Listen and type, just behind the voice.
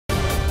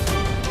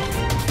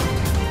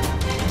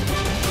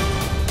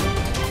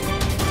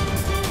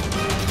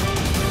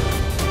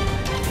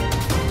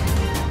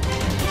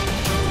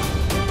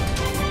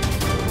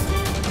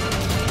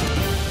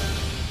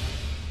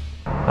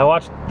I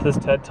watched this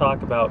TED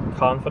Talk about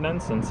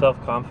confidence and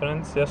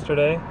self-confidence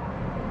yesterday,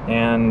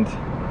 and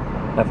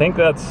I think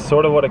that's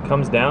sort of what it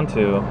comes down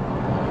to.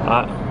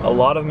 A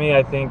lot of me,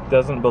 I think,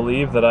 doesn't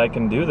believe that I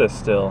can do this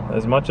still.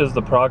 As much as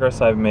the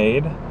progress I've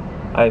made,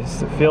 I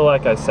feel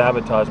like I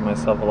sabotage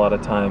myself a lot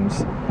of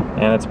times,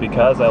 and it's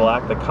because I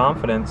lack the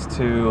confidence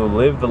to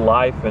live the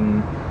life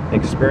and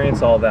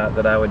experience all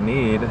that I would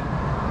need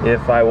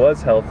if I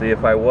was healthy,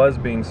 if I was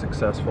being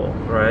successful,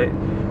 right?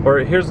 Or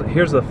here's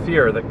the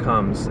fear that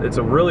comes. It's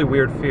a really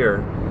weird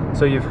fear.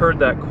 So you've heard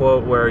that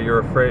quote where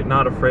you're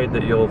not afraid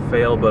that you'll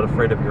fail, but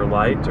afraid of your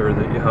light, or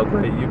how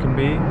great you can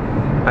be.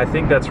 I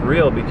think that's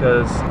real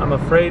because I'm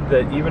afraid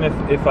that even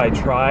if I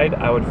tried,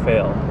 I would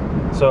fail.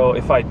 So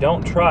if I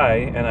don't try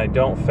and I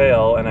don't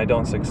fail and I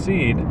don't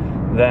succeed,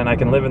 then I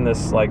can live in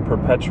this like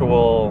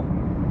perpetual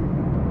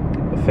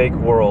fake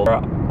world.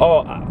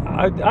 Oh,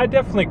 I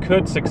definitely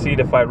could succeed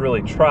if I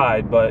really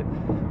tried, but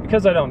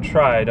because I don't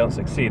try, I don't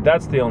succeed.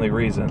 That's the only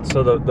reason.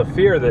 So the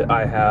fear that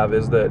I have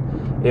is that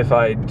if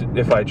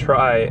I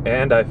try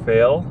and I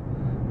fail,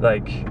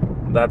 like,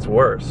 that's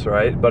worse,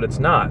 right? But it's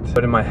not.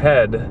 But in my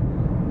head,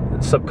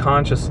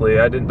 subconsciously,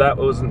 that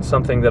wasn't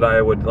something that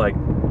I would like.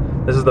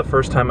 This is the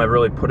first time I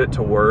really put it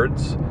to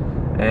words,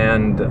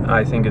 and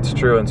I think it's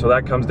true. And so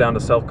that comes down to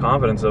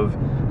self-confidence of,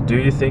 do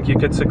you think you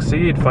could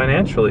succeed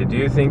financially? Do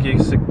you think you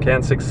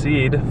can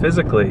succeed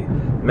physically,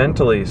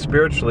 mentally,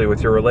 spiritually,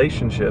 with your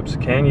relationships?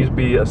 Can you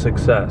be a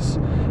success?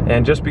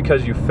 And just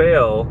because you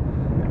fail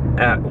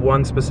at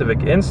one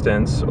specific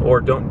instance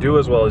or don't do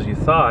as well as you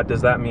thought,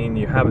 does that mean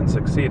you haven't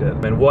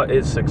succeeded? And what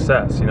is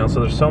success? You know, so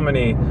there's so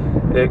many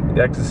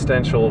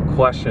existential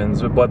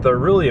questions, but they're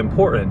really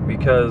important,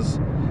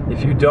 because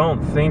if you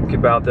don't think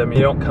about them,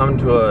 you don't come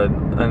to a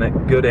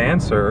good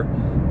answer,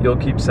 you'll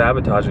keep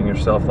sabotaging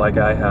yourself like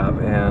I have.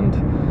 And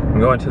I'm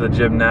going to the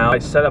gym now. I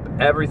set up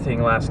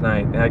everything last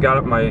night, and I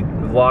got my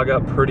vlog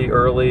up pretty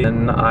early,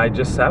 and I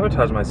just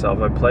sabotaged myself.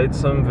 I played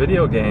some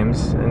video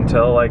games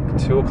until like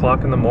 2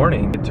 o'clock in the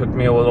morning. It took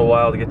me a little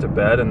while to get to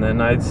bed, and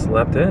then I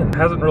slept in. It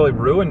hasn't really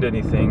ruined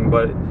anything,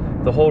 but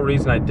the whole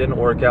reason I didn't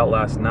work out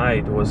last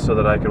night was so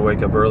that I could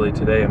wake up early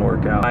today and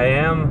work out. I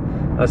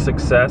am a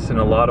success in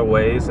a lot of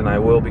ways, and I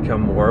will become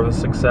more of a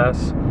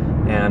success,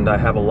 and I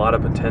have a lot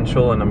of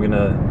potential, and I'm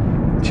gonna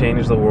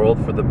change the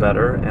world for the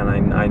better,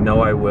 and I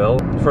know I will.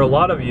 For a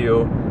lot of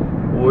you,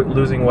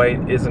 losing weight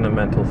isn't a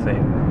mental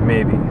thing,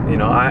 maybe. You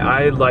know,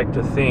 I like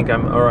to think,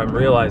 I'm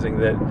realizing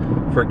that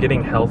for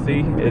getting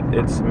healthy,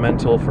 it's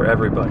mental for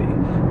everybody,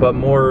 but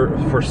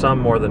for some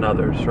more than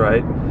others,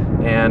 right?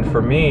 And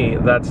for me,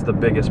 that's the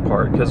biggest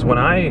part, because when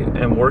I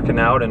am working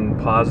out and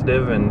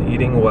positive and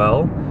eating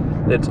well,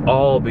 it's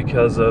all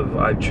because of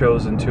I've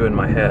chosen to in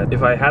my head.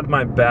 If I had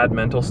my bad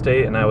mental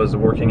state and I was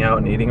working out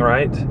and eating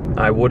right,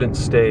 I wouldn't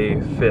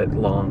stay fit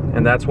long.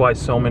 And that's why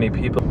so many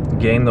people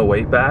gain the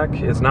weight back.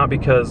 It's not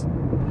because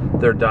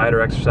their diet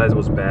or exercise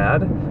was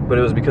bad, but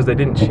it was because they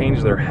didn't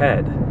change their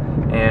head.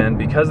 And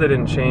because they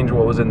didn't change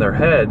what was in their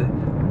head,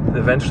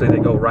 eventually they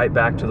go right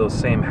back to those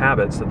same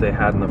habits that they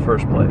had in the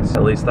first place.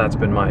 At least that's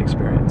been my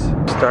experience.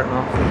 Starting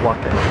off with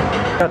walking.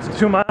 Got to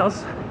 2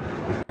 miles,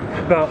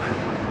 about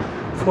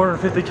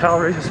 450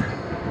 calories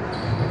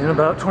in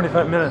about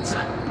 25 minutes.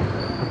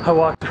 I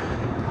walked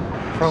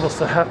for almost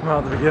a half mile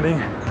at the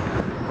beginning,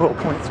 about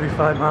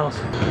 0.35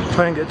 miles.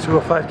 Try and get to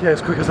a 5K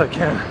as quick as I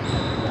can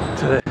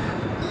today.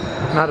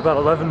 I'm at about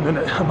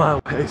 11-minute a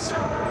mile pace,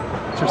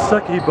 which is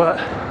sucky, but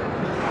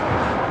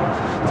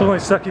it's only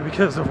sucky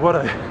because of what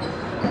I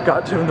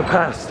got to in the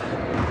past.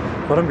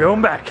 But I'm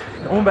going back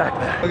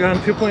there. I got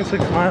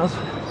 2.6 miles,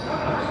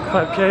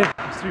 5K,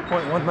 it's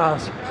 3.1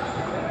 miles.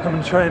 I'm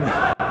gonna try and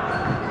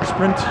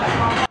sprint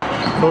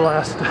the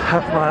last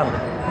half mile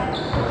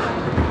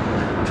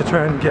to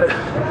try and get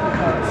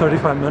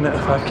 35-minute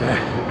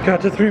 5K.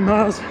 Got to 3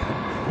 miles.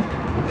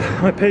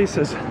 My pace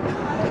is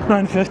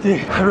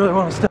 9:50. I really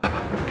want to stop.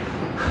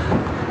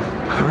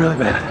 Really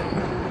bad.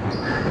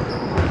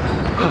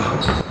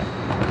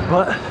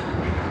 But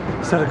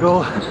set a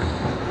goal.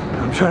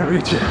 I'm trying to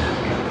reach it.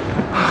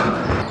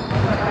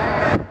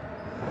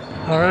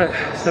 All right,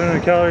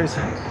 700 calories,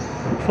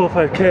 full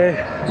 5K,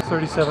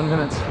 37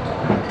 minutes.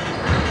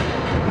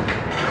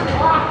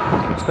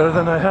 It's better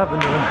than I have been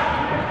doing,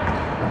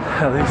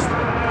 at least.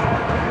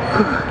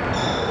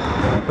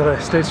 But I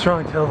stayed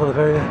strong till the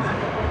very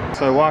end.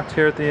 So I walked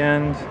here at the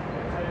end.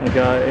 I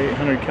got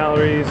 800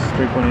 calories,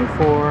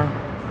 3.84,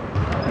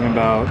 in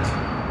about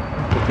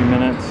 50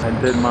 minutes. I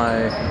did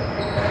my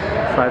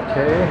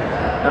 5K,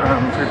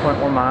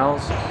 3.1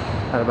 miles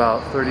at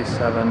about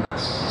 37. I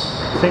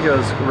think it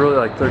was really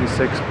like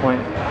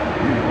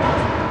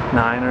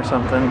 36.9 or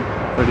something,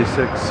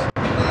 36,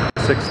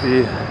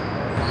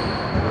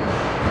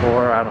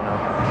 64, I don't know,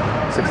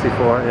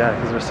 64, yeah,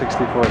 because there's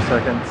 64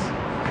 seconds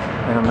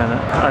in a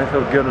minute. I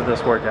feel good with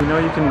this workout. We know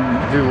you can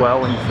do well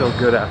when you feel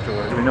good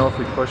afterwards. We know if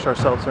we push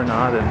ourselves or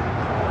not, and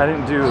I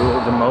didn't do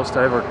the most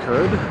I ever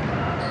could,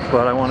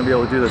 but I want to be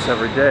able to do this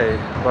every day.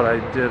 But I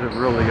did a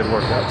really good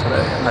workout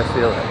today. I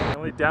feel it. The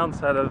only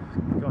downside of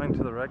going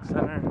to the rec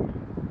center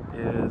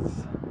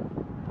is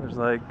There's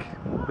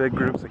like big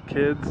groups of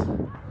kids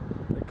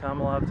that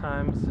come a lot of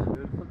times.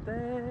 Beautiful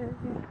day.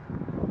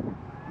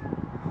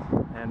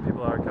 And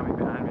people are coming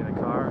behind me in a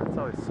car. It's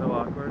always so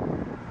awkward.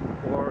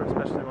 Or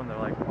especially when they're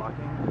like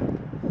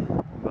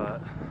walking.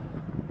 But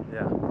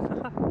yeah.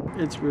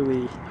 It's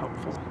really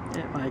helpful.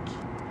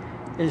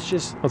 It's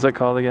just... What's that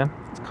called again?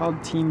 It's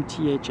called Team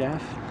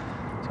THF.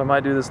 So I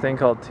might do this thing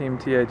called Team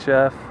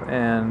THF,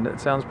 and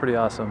it sounds pretty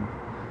awesome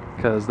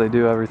because they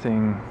do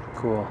everything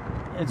cool.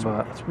 It's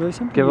really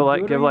simple.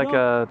 Give like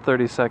a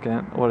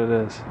 30-second what it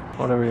is,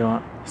 whatever you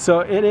want. So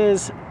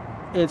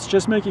it's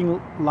just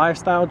making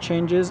lifestyle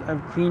changes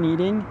of clean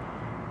eating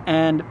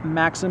and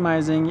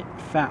maximizing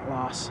fat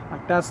loss.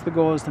 Like that's the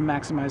goal, is to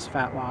maximize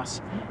fat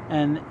loss,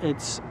 and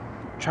it's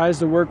tries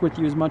to work with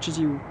you as much as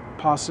you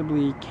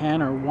possibly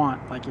can or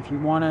want. Like if you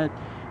want to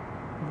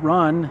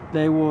run,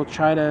 they will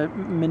try to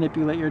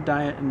manipulate your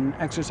diet and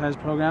exercise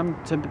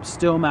program to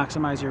still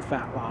maximize your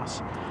fat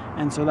loss.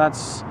 And so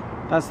that's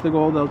the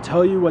goal. They'll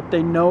tell you what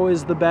they know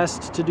is the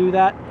best to do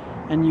that,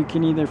 and you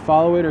can either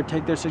follow it or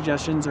take their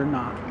suggestions or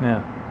not.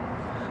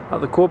 Yeah.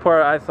 The cool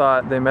part, I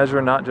thought, they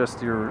measure not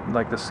just your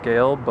the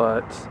scale,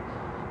 but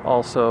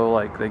also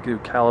like they do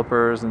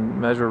calipers and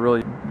measure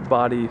really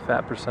body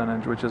fat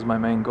percentage, which is my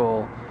main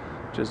goal,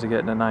 which is to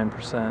get into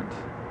 9%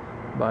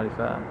 body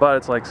fat. But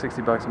it's like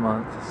 $60 a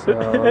month,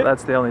 so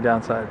that's the only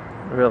downside,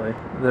 really.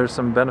 There's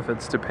some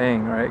benefits to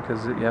paying, right?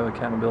 Because you have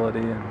accountability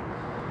and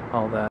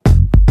all that.